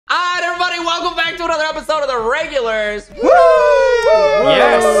welcome back to another episode of The Regulars. Woo!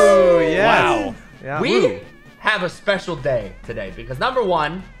 Yes. Wow. Yeah. We have a special day today because number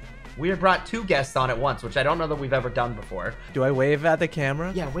one, we have brought two guests on at once, which I don't know that we've ever done before. Do I wave at the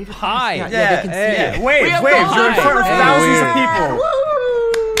camera? Yeah, wave at Hi. Yeah, Yeah, they can hey. see you. Wave, We have wave. the You're in front of Hi. thousands Hey. of people.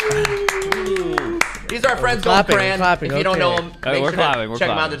 These are our friends, Gold clapping, Fran. clapping, If you don't know okay. them, Oh, make we're sure clapping, to we're check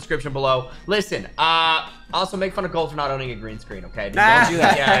them out in clapping. the description below. Listen, also make fun of Gold for not owning a green screen, okay? Nah. Do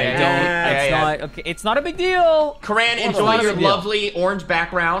that. Yeah, I yeah, don't. yeah, It's yeah. not. Okay. It's not a big deal. Karan, It's enjoy not a your big deal. lovely orange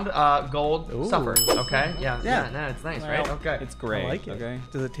background, Gold Ooh. supper, okay? Yeah, Yeah. no, it's nice, right? Well, Okay. It's great. I like it. Okay.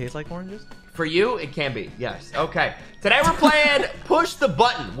 Does it taste like oranges? For you, it can be, yes. Okay. Today we're playing Push the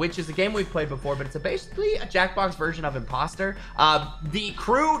Button, which is a game we've played before, but it's basically a Jackbox version of Imposter. The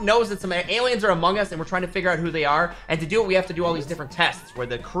crew knows that some aliens are among us, and we're trying to figure out who they are. And to do it, we have to do all these different tests, where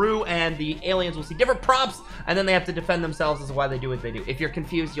the crew and the aliens will see different prompts, and then they have to defend themselves as to why they do what they do. If you're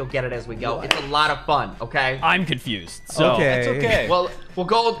confused, you'll get it as we go. It's a lot of fun, okay? I'm confused. So Okay. it's okay. Well,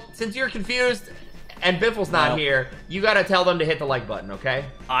 Gold, since you're confused and Biffle's not here, you gotta tell them to hit the like button, okay?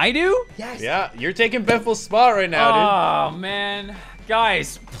 I do. Yes. Yeah, you're taking Biffle's spot right now, Oh man,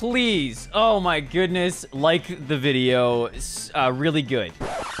 guys, please. Oh my goodness, like the video. It's, really good.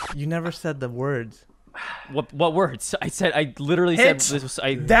 You never said the words. What words? I literally Hit said this was.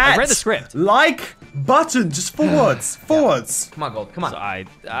 I that read the script. like button, just forwards, forwards. Come on, Gold, come on. So I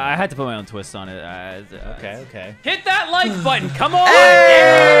had to put my own twist on it. Okay. Hit that like button. Come on.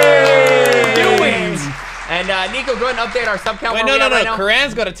 Hey! Do it. And Nico, go ahead and update our sub count. Wait, where we no. at right now.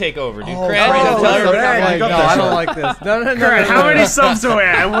 Karan's got to take over, dude. Oh, Karan's oh, got to tell alright. us. Yeah, no, got no, this. I don't like this. No. Karan, how many subs? subs do we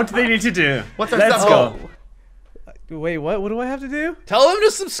have, and what do they need to do? What's our Let's sub go. goal? Wait, what? What do I have to do? Tell them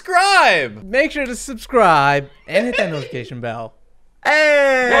to subscribe. Make sure to subscribe and hit that notification bell.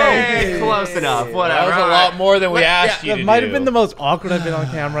 Hey! Whoa, close enough. Whatever. That was a all lot right. more than we asked you That to might do. have been the most awkward I've been on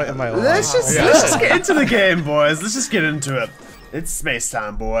camera in my life. Let's just get into the game, boys. Let's just get into it. It's space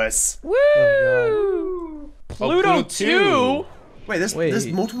time, boys. Woo! Pluto Pluto 2. Wait, there's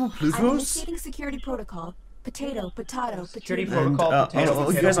multiple I'm Plutos? initiating security protocol. Potato, potato, Security potato. protocol. potato,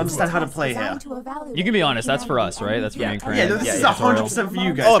 you guys understand how to play here. You can be honest, that's for us, right? That's for me and Karan. Yeah, this is 100% for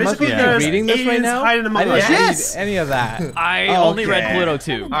you guys. Oh, am I supposed Basically, to be there's reading this right aliens now? hiding I among didn't us. read Yes! any of that. I only read Okay. Pluto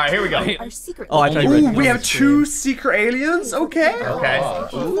 2. All right, here we go. Our secret. Oh, I thought you Ooh, read we it on have the two secret aliens? Okay. Okay.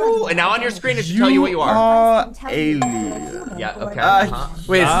 Ooh, and now on your screen it should tell you what you are. Alien. Yeah, okay.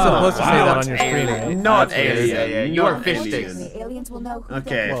 Wait, it's supposed to say that Not on your screen, alien. right? Not That's weird. alien. Yeah, you Not are fish alien. sticks. The aliens will know who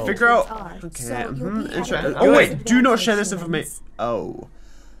Okay, their figure victims out. are. Okay, So you'll be interesting. at Oh a wait, do not share this disadvantage information. Oh.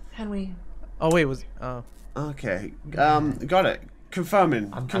 Henwy. Oh wait, was oh. Okay. Got it. Confirming.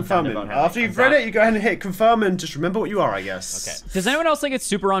 I'm Confirming. done about Henry. After you've I'm read done. it, you go ahead and hit confirm and just remember what you are, I guess. Okay. Does anyone else think it's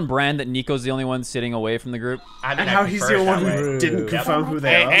super on brand that Nico's the only one sitting away from the group? I mean, And I how he's the prefer only it one that who way. didn't Yep. confirm who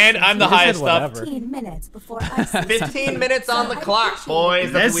they are. And I'm the You just highest said up. whatever. 15 minutes before I 15 minutes on the clock,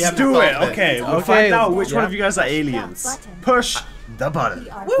 boys. That's what we Let's have to do it. solve Okay, we'll Okay, find out which one yeah. of you guys are aliens. Push the button.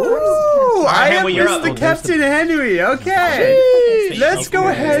 are Ooh, I am Henry, you're up. Mr. Captain Henwy. Okay. Let's go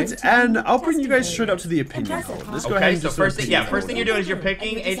ahead and I'll bring you guys straight up to the opinion hole. Let's go ahead Okay, and so just first thing, opinion first thing hole. you're doing is you're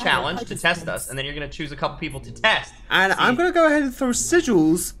picking a challenge to test us, and then you're gonna choose a couple people to test. And I'm gonna go ahead and throw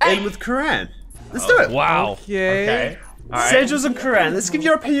Sigils in with Karan. Let's do it. Wow. Okay. Okay. All right. Sigils and Karan. Let's give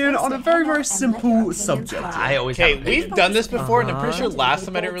your opinion on a very, very simple subject. I always Okay, have we've done this before, and I'm pretty sure last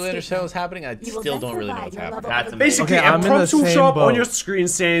time I didn't really understand what was happening. I still don't really know what's happening. That's amazing. Basically, Okay, a I'm in the prompt will same show up on boat. your screen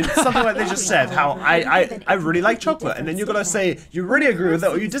saying something like they just said, how I really like chocolate, and then you're gonna say you really agree with it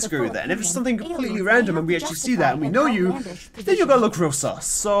or you disagree with it. And if it's something completely random and we actually see that and we know you, then you're gonna look real sus.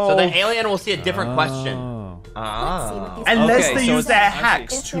 So the alien will see a different question. Oh. Unless Okay, they so use it's- their I see.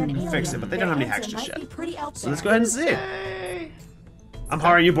 hacks to fix it, but they don't have any hacks just yet. So let's go ahead and see. I'm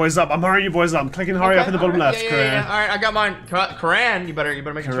hurrying you boys up. I'm hurrying you boys up. I'm clicking hurry up in the bottom left, Yeah. Karan. All right, I got mine. Karan, you better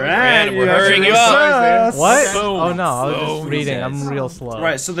make a choice. Karan, we're you have hurrying to you be up. sus. What? Boom. Oh no, I was just Boom. reading. I'm real slow.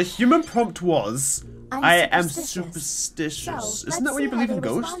 Right, so the human prompt was, I am superstitious. superstitious. So, Isn't that let's where you see how believe in they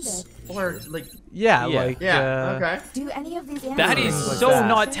ghosts? Or like, Yeah, Yeah. like yeah, okay. Do any of these That is animals so that.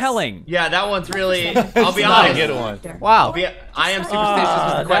 not telling. Yeah, that one's really. I'll be not a honest. good one. Wow. I am superstitious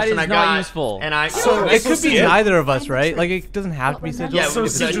was the that question is I not got. useful. And I. So It could be skip. neither of us, right? Like it doesn't have to be Sigils. Yeah, So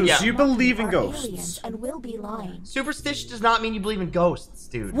it's a- Sigils, yeah. you believe in are ghosts. aliens and will be lying. Superstitious does not mean you believe in ghosts,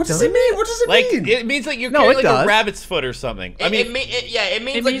 dude. What does it mean? What does it Like, mean? it means like you're No, carrying it like a does. rabbit's foot or something. I mean, it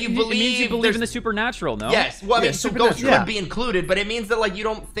means like you it believe. means you believe there's- in the supernatural, no? Yes, well, I mean, Yeah, so supernatural. ghosts could Yeah. be included, but it means that like you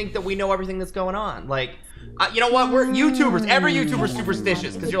don't think that we know everything that's going on. Like, You know what? We're YouTubers. Every YouTuber's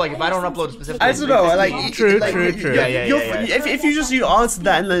superstitious because you're like, if I don't upload specifically, I don't know. Like, True. Yeah. If you just answered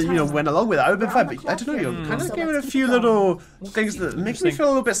that and then went along with it, I would have been fine. But I don't know. You're kind of giving a few little things that make me feel a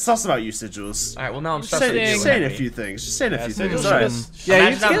little bit sus about you, Sigils. All right. Well, now I'm Just saying a Henry. few things. Just saying a few things. Sigils All right. just- Yeah,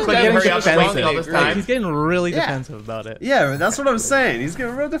 Imagine he's how getting, quick like, and getting hurry up defensive. swung all this time. He's getting really Yeah. defensive about it. Yeah, that's what I'm saying. He's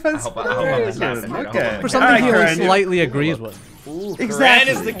getting real defensive. I hope I'm the captain. Okay. For something he Alright, only Karen. slightly agrees with. Exactly. Ran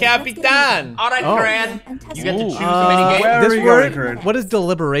is the Capitan. All right, Oh. Gran. You get to choose a where mini game. are This we word, going, Karen? what does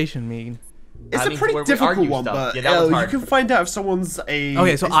deliberation mean? It's That a means pretty where we difficult argue one, stuff. but Yeah, that was you hard. can find out if someone's a.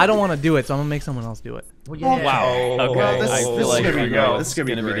 Okay, so I don't want to do it, so I'm gonna make someone else do it. Well, yeah. Wow. Okay, Well, this I is feel like gonna be I great. know This is it's gonna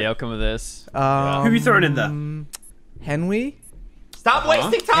be gonna be great. the outcome of this. Who are you throwing in there? Henwy Stop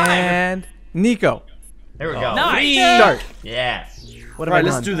wasting time. and Nico. There we go. Nice. Start. Yes. What have Right, I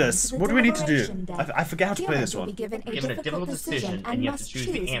let's done? do this. What do we need to do? I forget how to play this one. Given a difficult decision, and you have to choose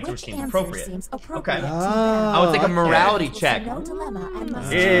the answer which seems appropriate. Okay. Ah, Oh, it's like a okay. morality check.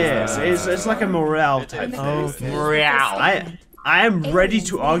 Yes, it's like a morale type thing. Okay. Morale. I am ready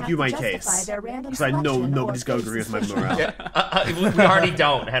to argue my case because I know nobody's gonna agree with my morale. We already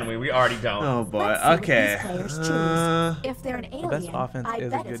don't, Henry. We already don't. Oh boy. Okay. If they're an alien, best offense I is a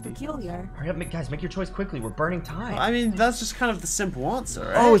bet it's good peculiar. Hurry up, guys. Make your choice quickly. We're burning time. I mean, that's just kind of the simple answer,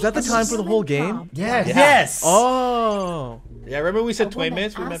 right? Oh, is that the time for the whole game? Yes. Yes. Oh. Yeah, remember we said 20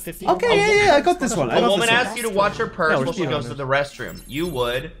 minutes? We meant 15. Okay. Yeah. I got this one. I A got woman this one. asks you to watch her purse No, we're while she speeding goes it. to the restroom. You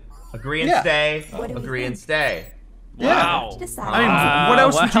would agree and Yeah. stay. What do you Agree and think? stay. Wow. I mean, what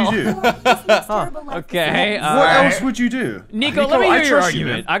else would you do? Okay. What alright. else would you do? Nico, let me I hear your trust you,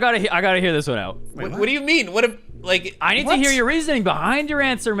 argument. man. I gotta hear this one out. What do you mean? What if, like, I need to hear your reasoning behind your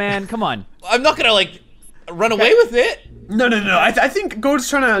answer, man. Come on. I'm not gonna, like, run away with it. No. I think Gold's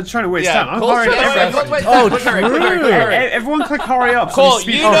trying to waste Yeah, time. I'm Cole's hurrying. trying to Everyone- waste Oh, Hey, everyone click hurry up. so Cole, we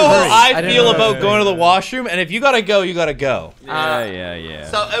speed you through know this. how I didn't feel know about that. going to the washroom, and if you gotta go, you gotta go. Yeah.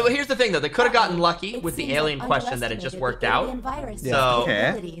 So here's the thing, though. They could have gotten lucky with the alien question that it just worked out. So,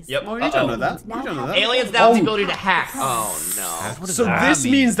 Okay. yep. Oh, you don't know that. You don't know that. Aliens now have the ability to hack. Oh no. So this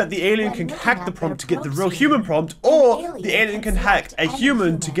means that the alien can hack the prompt to get the real human prompt, or the alien can hack a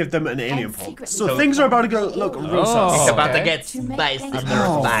human to give them an alien prompt. So things are about to go look real sus. It's about to Okay. get spicy.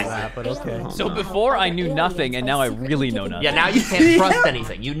 But okay. So before I knew nothing, and now I really know nothing. Yeah, now you can't trust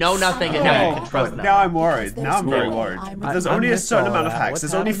anything. You know nothing, and now you can trust Now nothing. I'm worried. Now I'm very worried. But there's only a missed certain all amount of that. hacks. What's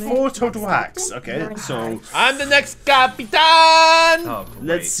There's only happening? 4 total hacks. Okay, so I'm the next Capitan! Oh, great.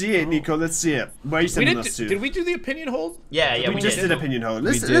 let's see it, Nico. Let's see it. Where are you We sending didn't. us to? Did we do the opinion hold? Yeah, We just did opinion hold.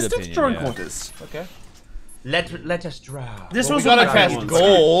 Let's did do the opinion, drawing yeah. quarters. Okay. Let us draw. This Well, we one's one gotta of the cast ones.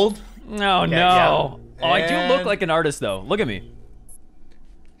 gold. No, no. yeah. Oh, I do look And- like an artist, though. Look at me.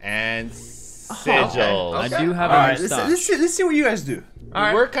 And Sigil. Okay. I do have All a right, new stock. let's see what you guys do.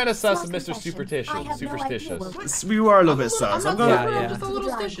 Alright. We're kind of sus of Mr. Superstitious. We were a little bit sus. I'm gonna. Yeah. Just a little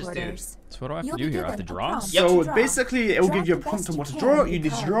stitious, dude. So what do I have to do here? I have to draw? So basically, it will give you a prompt on what to draw. You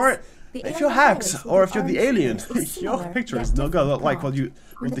need to draw it. If you're hacked, or if you're the alien, your picture is not gonna look like what the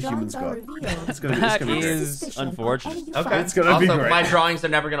humans got. It's gonna be. It's That gonna be great. is unfortunate. Okay. It's gonna be Also, great. my drawings are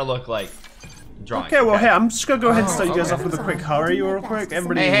never gonna look like drawings. Okay, well, hey, I'm just gonna go ahead and start you guys off with a quick hurry, real quick.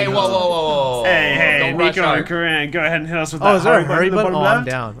 Everybody. Hey, whoa. Hey, Don't rush Nico our- and Corinne, go ahead and hit us with Oh, that is there a hurry hurry button button? in the Oh, bottom I'm left.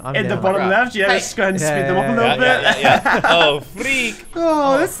 down. I'm In the down. bottom left, yeah, Hey. let's go ahead and speed them up a Yeah, little bit. Yeah. Oh, freak.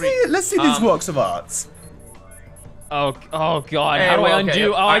 Oh, let's see these works of art. Oh God! Hey, How do well, I okay, undo?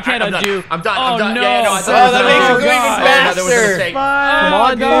 yeah. Oh, I can't I'm done. undo. I'm done. Oh I'm done. no! Yeah, no, I thought Oh, it that was makes a- it going Oh, even yeah, there was a faster. mistake. Come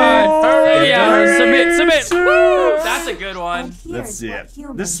on, dude. Hurry! Yeah, Three, submit. two, Woo! That's a good one. Let's see it.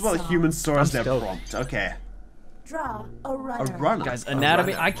 This is what the human store as their stoked. prompt. Okay. Draw a runner. A runner. Guys,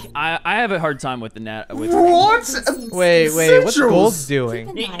 anatomy. I have a hard time with with. What? Wait, what's Sigils. Gold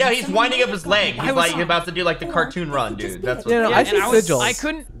doing? No, he's winding up his leg. He's like about to do like the cartoon run, dude. That's what. Yeah, no, I see and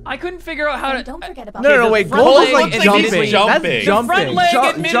Sigils. I couldn't figure out how to. Don't forget about No, the wait, front Gold leg is like looks like jumping. he's jumping. That's The jumping. Front leg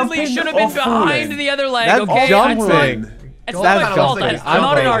admittedly jumping should have or been behind falling. the other leg. That's Okay, jumping. It's That's not my fault. jumping. I'm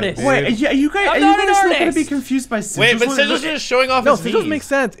not an Jumping. artist. Wait, are you guys, I'm not an not gonna artist. be confused by Sigils? Wait, but What- Sigils is showing off No, his Sigils knees. makes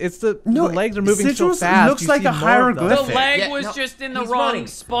sense. It's the No, legs are moving so Sigils fast. looks you like see a more of them. hieroglyphic. The leg Yeah, was no, just in the he's wrong running.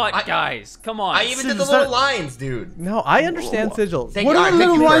 spot, guys. Come on. I even did the Sigils, little that- lines, dude. No, I understand Sigils. Thank What you. are Alright, the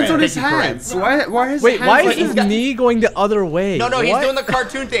thank little you, lines Corinne. on his Thank you, Corinne. hands? Why his Wait, hands why like is his knee going the other way? No, he's What? doing the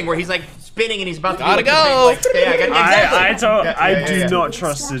cartoon thing where he's like spinning and he's about to Gotta do go. like, yeah, exactly. I do yeah. not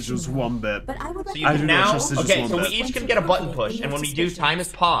trust Sigils one bit. But I would like So you I can do not now, trust Sigils okay, one so we bit. each can get a button push, and when we do, time is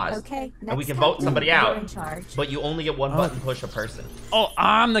paused, Okay, and we next can up, vote somebody you're out, in charge. but you only get one button push a person. Oh,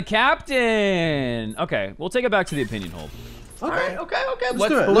 I'm the captain. Okay, we'll take it back to the opinion hold. Okay. Let's do it. But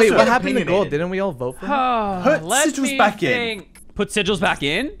Let's wait, do what it. happened to Gold? Opinionated. Didn't we all vote for him? Let Sigils me back in. think. Put Sigils back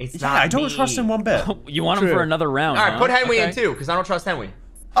in? It's Yeah, not I don't me. trust him one bit. You want him for another round? All right, huh? put Henwy in Okay. too, because I don't trust Henwy.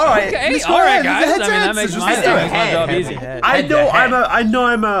 All right, Okay, let's go all right, ahead. guys. Heads I mean, that heads. makes Just my let's do it. head. job Head easy. to head. I know Head to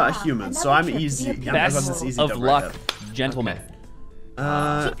I'm a human, so I'm easy. Yeah, because it's Best easy of to luck, break gentlemen.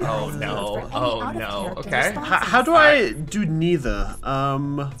 Oh no. Oh no. Okay. How do I do neither?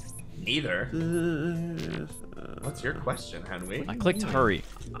 Neither. What's your question, Henwy? I clicked hurry.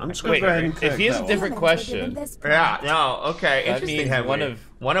 I'm just gonna Wait, go ahead and if click he has that a different question, Yeah. No. Okay. That Interesting. means Henwy.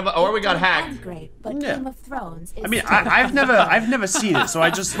 one of- Or we got hacked. Great, but Yeah. Game of Thrones is I mean, still I've never seen it, so I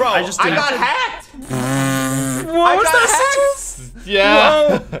just Bro, I didn't- got hacked. What was got that? hacked.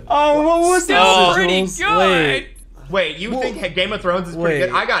 yeah. Oh, what was Still that? pretty Sigils. good. Wait, you think Game of Thrones is pretty Wait.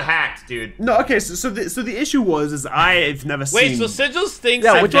 good? I got hacked, dude. No, okay. So the issue was I've never Wait, seen. so Sigils thinks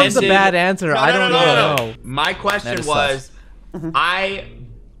Yeah, that which one's the ended- bad answer? I don't know. My question That is was, I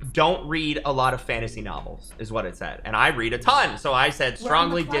don't read a lot of fantasy novels, is what it said, and I read a ton. So I said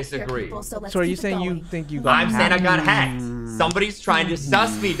strongly disagree. So are you saying you think you got I'm saying I hacked? got hacked. Somebody's trying to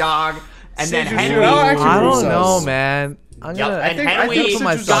suss me, dog. And then Sigils, Henwy. you are actually I don't sus. know, man. I'm Yep, gonna. and I think Henwy Sigils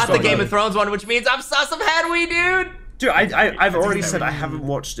got is the sus. Game of Thrones one, which means I'm sus of Henwy, dude. Dude, I've already said I haven't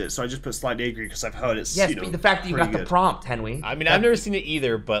watched it, so I just put slightly angry because I've heard it's Yes, you know, the fact that you got pretty the good. prompt, Henwy. I mean, I've never seen it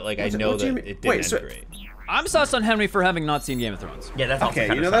either, but like I What know do you that mean? it didn't Wait, so- end great. I'm sus on Henry for having not seen Game of Thrones. Yeah, that's also Okay,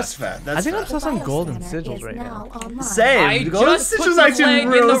 kind you know of that's sus. fair. That's I think I'm fair. sus on golden sigils right now. Same. I Golden just put Sigils the actually leg in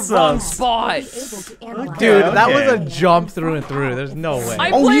real the wrong sus. spot. Dude, Okay, that was okay. a jump through and through. There's no way.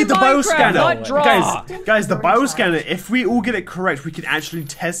 I Oh, play yeah, the Minecraft, bioscanner. not draw. Guys, the bioscanner. If we all get it correct, we can actually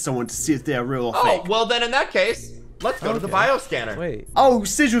test someone to see if they're real or Oh, fake. well then in that case, let's go to the bioscanner. Wait, Oh,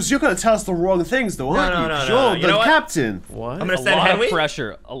 Sigils, you're gonna tell us the wrong things, though, aren't no, you? no, no, You're no. You the know what? captain. what? I'm gonna A send lot of Henwy.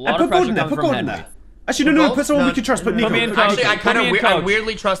 pressure. A And lot put of pressure gold in there. comes Put from gold in there. Henry. Actually, no, put someone we can trust. Put Nico. Put me in Actually, I Put me in I coach.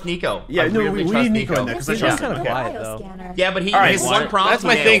 weirdly trust Nico. Yeah, I no, weirdly we trust need Nico in there, 'cause I He's trust kind him. of Okay. quiet though. Yeah, but he All right, his one prompt. That's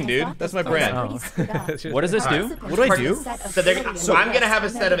my he thing, nailed. dude. That's my brand. What does this do? What do I do? So I'm gonna have a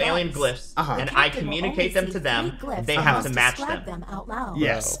set of alien glyphs, Uh-huh. and I communicate them to them. And they have to match them.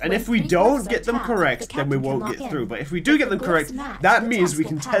 Yes, and if we don't get them correct, then we won't get through. But if we do get them correct, that means we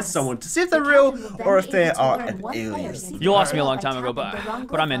can test someone to see if they're real or if they are an alien. You lost me a long time ago,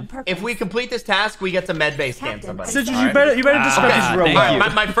 but I'm in. If we complete this task, we get to medbay scan somebody. Sigils, All you better describe Okay, this real thank All well. right,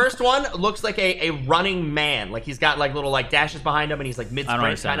 you. my first one looks like a running man. Like he's got like little like dashes behind him, and he's like mid I don't sprint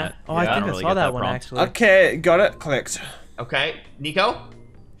understand kind that. of. Oh, I Yeah, think don't I really saw get that one prompt. actually. Okay, got it. Clicked. Okay, Nico.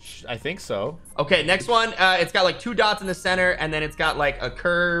 I think so. Okay, next one. It's got like 2 dots in the center, and then it's got like a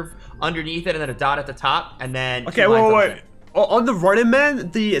curve underneath it, and then a dot at the top, and then. Okay, 2 lines on the wait. center. On the running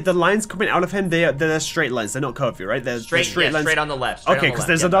man, the lines coming out of him, they're straight lines. They're not curvy, right? They're Straight, straight yeah, lines. straight on the left. straight on Okay, the because left.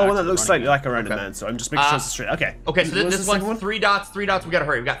 there's Yeah. another one that looks running slightly like a random Okay. man, so I'm just making sure it's straight. Okay. Okay, so What's this the second one's 3 dots. 3 dots. We gotta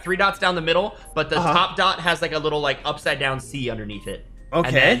hurry. We got 3 dots down the middle, but the top dot has like a little like upside down C underneath it.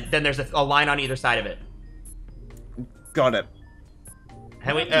 Okay. And then there's a line on either side of it. Got it.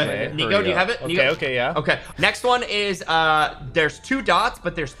 Henwy, Okay, Nico, hurry do you up. have it? Okay, Nico? okay, yeah. Okay. Next one is there's 2 dots,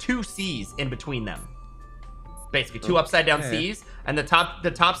 but there's 2 C's in between them. Basically, 2 upside down C's, and the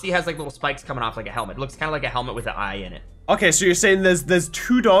top C has like little spikes coming off like a helmet. It looks kind of like a helmet with an eye in it. Okay, so you're saying there's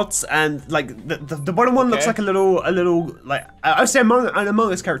 2 dots and like the bottom one looks Okay. like a little like I would say an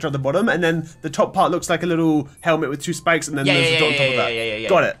Among Us character at the bottom, and then the top part looks like a little helmet with 2 spikes, and then Yeah, there's yeah, a dot on top of yeah, that. yeah,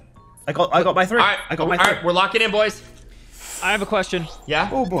 Got it. I got my 3. All right, I got my all 3. right, we're locking in, boys. I have a question. Yeah.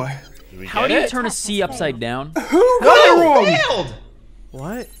 Oh boy. How do you turn a C upside down? Who got it wrong? Failed.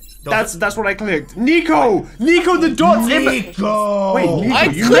 What? That's what I clicked. Nico, the dots. Nico. Wait, Nico, I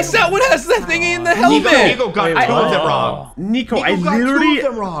you clicked that one has that thing in the helmet. Nico got Wait, two of them what? wrong. Nico, Nico I got 2 literally, of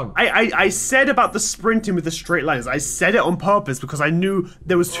them wrong. I said about the sprinting with the straight lines. I said it on purpose because I knew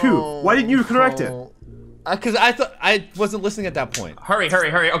there was 2. Why didn't you correct it? Because I thought I wasn't listening at that point. Hurry.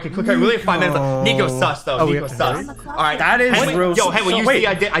 Okay, quick, hurry. We only have 5 minutes left. Nico's sus, though. we Nico's have to sus. All right. That is Henwy, real Yo, sus. Henwy, you Wait.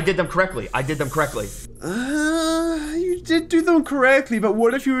 see, I did them correctly. You did do them correctly, but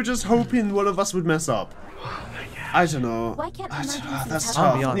what if you were just hoping one of us would mess up? I don't know. Why can't That's emergencies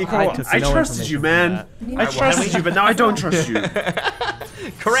tough. happen? Nico, I took I no trusted you, information man. from I well, trusted Henwy- you, but now I don't trust you.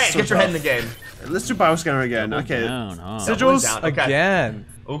 Correct. Get your head in the game. Let's do bioscanner again. Okay. Down, huh? Sigils, Down. Okay. Again.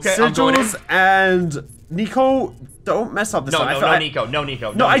 Okay, I'm going in. Sigils, and Nico. Don't mess up this time. No, Nico. No,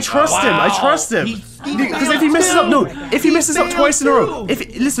 Nico. No, I trust him. I trust him. Because if he messes up, if he messes up twice in a row,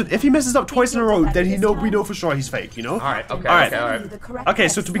 if he messes up twice in a row, then we know for sure he's fake. You know. All right. Okay. All right. Okay. Okay,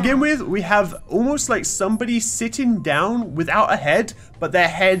 so to begin with, we have almost like somebody sitting down without a head, but their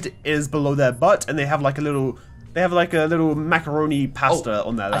head is below their butt, and they have like a little macaroni pasta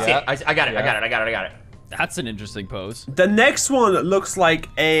on there. I see it. I got it. I got it. That's an interesting pose. The next one looks like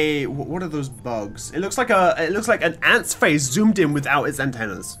a what are those bugs? It looks like an ant's face zoomed in without its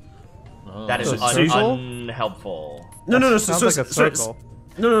antennas. That is So it's unhelpful. No. Sounds like a circle.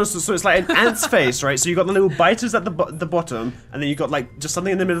 So it's like an ant's face, right? So you got the little biters at the bottom, and then you got like just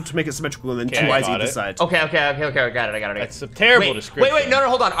something in the middle to make it symmetrical, and then Okay, two I eyes got either it. side. Okay, I got it. That's a terrible description. Wait, no,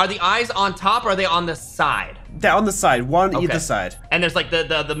 hold on. Are the eyes on top or are they on the side? They're on the side, one Okay. either side. And there's like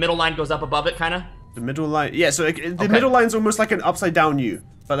the middle line goes up above it, kind of? The middle line, yeah. So the middle line's almost like an upside down U,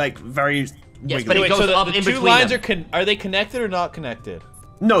 but like very Yes, wiggly. but it Wait, goes so up the in two between lines them. are they connected or not connected?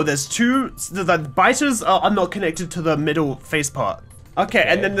 No, there's two. The biters are not connected to the middle face part. Okay,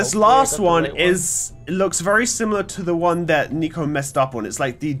 and then this hopefully I last got the one right one. it looks very similar to the one that Nico messed up on. It's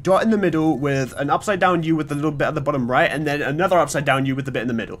like the dot in the middle with an upside down U with a little bit at the bottom right, and then another upside down U with the bit in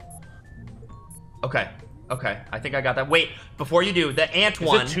the middle. Okay, I think I got that. Wait, before you do, the ant Is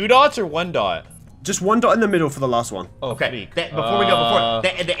one. it 2 dots or 1 dot? Just one dot in the middle for the last one. Okay, Speak. before we go,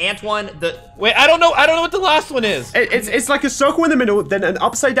 the ant one, Wait, I don't know what the last one is. It's like a circle in the middle, then an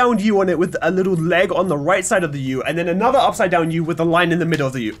upside down U on it with a little leg on the right side of the U, and then another upside down U with a line in the middle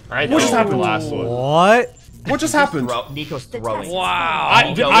of the U. I What just know happened? the last one. What? What just happened? Nico's throwing. Wow.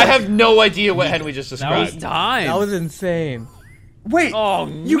 I have no idea what Henwy just That was described. time. That was insane. Wait, Oh,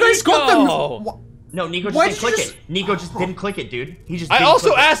 you guys got them. Nico! No, Nico just Why didn't did you click just- it. Nico just didn't click it, dude. He just. I didn't also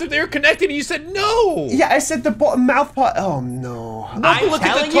click it. asked if they were connected and you said no. Yeah, I said the bottom mouth part. Oh no. I'm look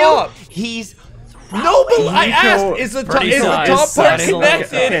at the telling top. you, he's. No, but I Nico, asked, is the pretty top sus. part It's sus.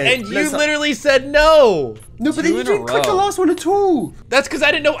 connected? Okay, And you let's- literally said no. No, but then Two you in a didn't click the row. last one at all. That's because I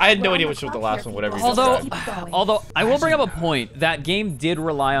didn't know. I had no idea which was the last one. Whatever you Although, described. although I will bring up a point. That game did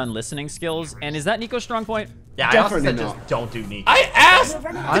rely on listening skills, and is that Nico's strong point? Yeah, I also Definitely said not. just don't do Nico. I asked.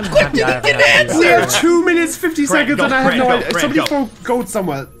 I'm The quick happy I didn't haven't We answer. have 2 minutes 50 Grant, seconds go, and I have Grant, no go, idea. Grant, Somebody go. throw gold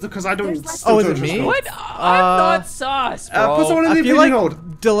somewhere because I don't. Oh, is it me? What? I'm not sus, bro. Put someone in the I feel opinion like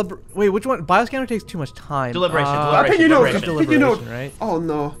hold. Wait, which one? Bioscanner takes too much time. Deliberation, Opinion hold. deliberation. Opinion hold. Deliberation, right? Oh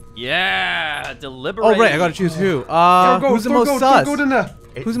no. Yeah, deliberate. Oh, right, I gotta choose who. Throw gold, Who's the throw most gold, sus? Throw gold in there.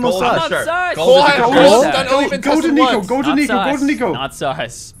 Who's the most Gold, I'm sus? not sure. Sus. Gold, Gold is a gold, good gold, one. done only been Go to tested Nico. once. Go to Not Nico. Go sus. to Nico. Not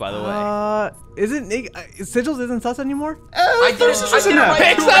sus, by the way. Isn't Sigils isn't sus anymore? I Throw did scissors it in there. right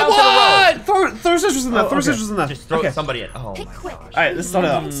Pick two rounds in a row. someone. Throw scissors in there. Oh, Throw okay. scissors in there. Just throw Okay. somebody in. Oh Pick my quick. All right, let's start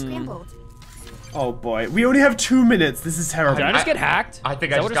it up. Scrambled. Oh boy, we only have 2 minutes. This is terrible. Did I just get hacked? I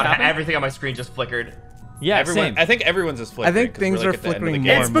think Is I that just what got happened? everything on my screen just flickered. Yeah, Everyone, same. I think everyone's is flickering. I think 'cause things we're, are like, at the end of the flickering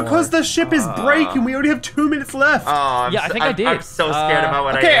game. more It's and because more. the ship is breaking. We only have 2 minutes left. Yeah, I think I did. I'm so scared about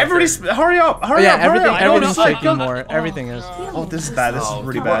what I Okay, answered. everybody, hurry up! Hurry Yeah, up! Hurry up! everything's know. shaking more. Everything is. Oh, this is bad. This is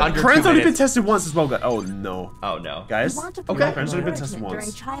really we're bad. under 2 Cran's only been minutes. tested once as well, guys. Oh no, Oh no. guys. You want to Okay. provide Cran's only been tested encouragement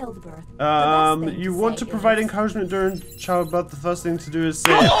once. during childbirth. The best thing You want to say provide is, encouragement during childbirth. The first thing to do is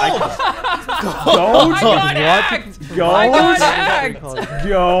say, Gold! Gold. I got hacked. I got hacked.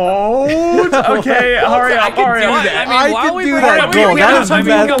 Gold. Okay, hurry up! Hurry do up! that. I mean, I why could we do were- that we- goal. we That have is time to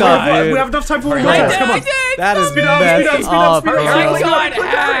messed go. up, We dude. have enough time for one Hurry more up. test. Come on. That is Speed up, speed up, messed speed up, up, speed up. bro. I Hurry got up.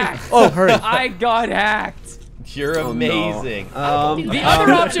 hacked. Oh, hurry. I got hacked. You're amazing. The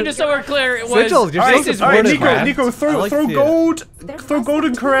other option, just so we're clear, it was Sigils, you're this so is All right, supportive, witchcraft. man. Nico, I throw like throw to see gold, throw gold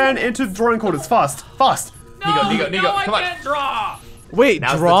and Quran into drawing quarters. Fast, fast. Nico, I come on. can't draw. Wait,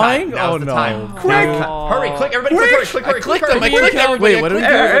 Now's the drawing? time. Now's Oh the no. time. Quick. Hurry, click, everybody Quick. click, hurry, click, clicked hurry. them. I clicked everybody. Wait, what do we do?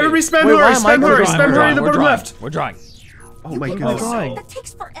 Everybody spam Wait, why hurry, am I spam hurry, drawing? spam hurry in the We're bottom drawing. left. We're drawing. Oh my We're goodness. drawing. that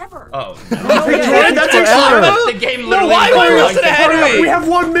takes forever. Oh. That takes forever. forever. The game No, literally. why do I hurry up? listen to Hurry up. Henwy? We have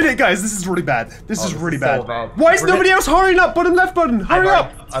 1 minute, guys. This is really bad. This is this really is bad. so bad. Why is We're nobody gonna- else hurrying up? Bottom left button. Hurry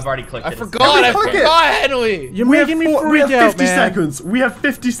up. I've already clicked it. I forgot. I click it. forgot, Henwy. You're We have making me we have freak out, 50 man. seconds. We have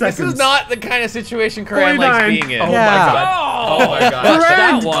 50 This seconds. is not the kind of situation Karan likes 49. being in. Oh Yeah. my god. Oh my god. That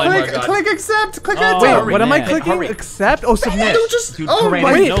Friend, one. Oh my click, God. click accept. Click Oh. enter. Wait, Hurry, what am I man. clicking? Hurry. Accept? Oh, submit. Don't just. Dude, Oh Corinne,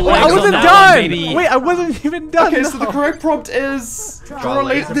 my. Wait, no I legs on wasn't that done. one, baby. Wait, I wasn't even done. Okay, so the no. correct prompt is draw a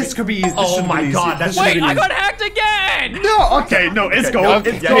laser. This could be easy. This Oh should've my been easy. God, This that's- should've Wait, been I easy. got hacked again. No, okay, no, it's Okay, gold. okay,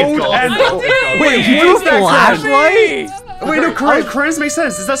 It's yeah, it's gold gold. and. I did. Wait, You what is do that? flashlight? Wait, no, Karen's makes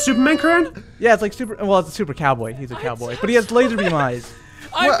sense. Is that Superman, Karen? Yeah, it's like super. Well, it's a super cowboy. He's a cowboy, but he has laser beam eyes.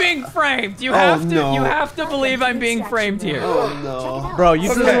 I'm being framed. You have to. no. You have to believe I'm being framed here. No. Bro, you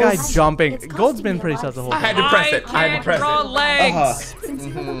see Okay. that guy jumping. Gold's been pretty sus the whole I had time. to press it. I had to can't press draw it. legs. Since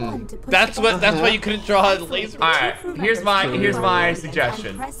you're the one to push That's the what. That's button, why you couldn't draw a laser. All right. Here's my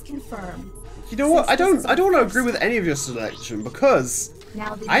suggestion. press confirm. You know what? I don't want to agree with any of your selection because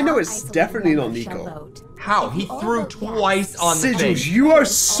Now the I know it's non-isolated definitely not members shall Nico. vote. How? He threw twice on the thing. Sigils, you are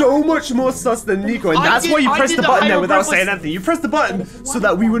so much more sus than Nico, and that's why you pressed the button there without saying anything. You pressed the button so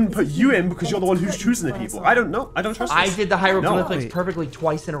that we wouldn't put you in because you're the one who's choosing the people. I don't know. I don't trust this. I did the hieroglyphics perfectly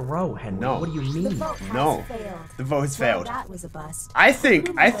twice in a row, Henry. No. What do you mean? No. The vote has failed. That was a bust. I think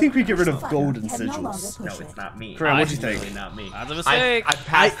we get rid of gold and sigils. No, it's not me. Karan, what do you think? Really not me. That's a mistake. I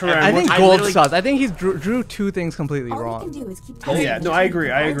passed Karan, I think I gold literally- sus. I think he drew two things completely All we wrong. can do is keep Yeah, no, I agree.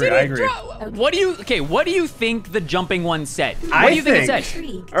 I agree. What do you? Okay, what do you think the jumping one said? What I do you think it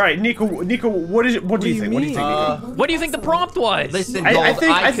think- said? All right, Nico, what do you think? What do you think, Nico? What do you think the prompt was? Listen, I Gold,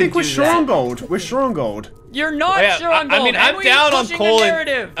 think we're could do sure on that. gold. We're sure on gold. You're not Yeah, sure on gold. I mean, I'm Henwy down is on pushing gold the and-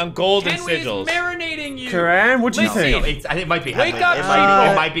 narrative. on gold and Henwy is sigils. marinating you. Karan, what do you Listen. think? I think it might be Wake Henwy.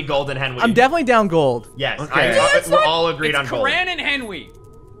 up, It might be Gold and Henwy. I'm definitely down gold. Yes, Okay. we're all agreed on It's Gold. Karan and Henwy.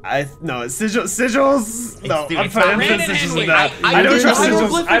 No, it's sigils. No, Dude, I'm it's putting Karan and sigils Henwy. in that. I I don't did trust the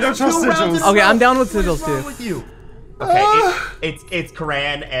sigils. I don't trust hieroglyphics 2 rounds in sigils. a Okay, I'm row. down with What's sigils wrong too. with you? Okay, it's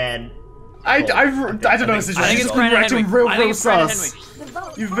Karan and I don't know sigils. I think You've it's been Karan and acting Henwy. real I think it's Karan and sus. Henwy. The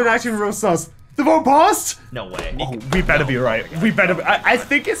vote You've been acting real sus. The vote passed? no way. Oh, we better be right. We better be. I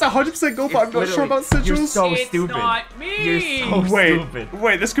think it's 100% gold, but I'm not sure about sigils. You're so It's stupid. not me. You're so stupid.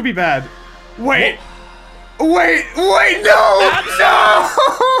 Wait, this could be bad. Wait, no!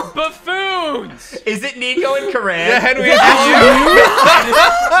 Buffoons. Is it Nico and Karan? Yeah, Henry,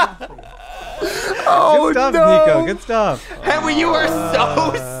 Oh, Good stuff, no! Nico. Good stuff. Henry, you are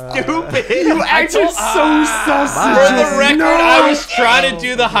so stupid. You acted so sus. for the record, no! I was trying to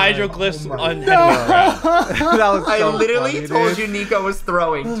do the hieroglyphs on Henry. That was I so literally funny, told dude. you Nico was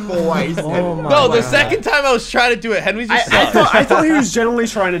throwing twice. Oh my No, the God. second time I was trying to do it, Henry's just I thought he was genuinely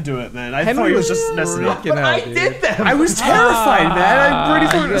trying to do it, man. I thought Henry he was was just messing up. freaking But I out, dude. did them. I was terrified, man. I really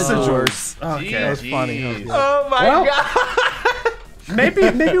thought it was you guys are the sigils. Okay. That was funny. Oh my Well- god. Maybe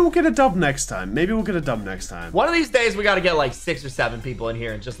we'll get a dub next time. One of these days we got to get like 6 or 7 people in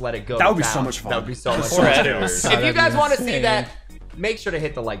here and just let it go. That would be down. so much fun. That would be so much Poor fun. editors. If you guys want to see insane. that, make sure to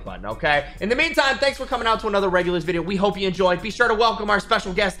hit the like button, okay? In the meantime, thanks for coming out to another Regulars video. We hope you enjoyed. Be sure to welcome our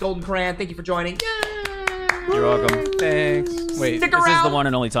special guest, Golden Karan. Thank you for joining. You're welcome. Thanks. Wait. Stick This is around. the one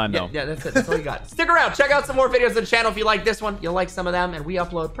and only time, though. Yeah, that's it. That's all you got. Stick around. Check out some more videos on the channel if you like this one. You'll like some of them, and we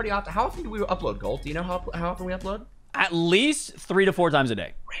upload pretty often. How often do we upload, Gold? Do you know how often we upload? At least 3 to 4 times a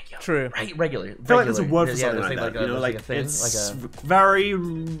day. True. Regular. I feel like there's a word for something like there's that. You know, like thing, it's like very.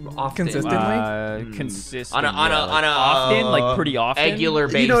 often. Consistent. Consistent. On a often, like pretty often. regular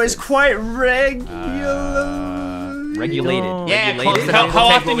basis. You know, it's quite regular. Regulated. Yeah, Regulated. close enough. How We'll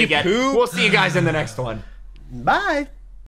take often what we you get. poop? We'll see you guys in the next one. Bye.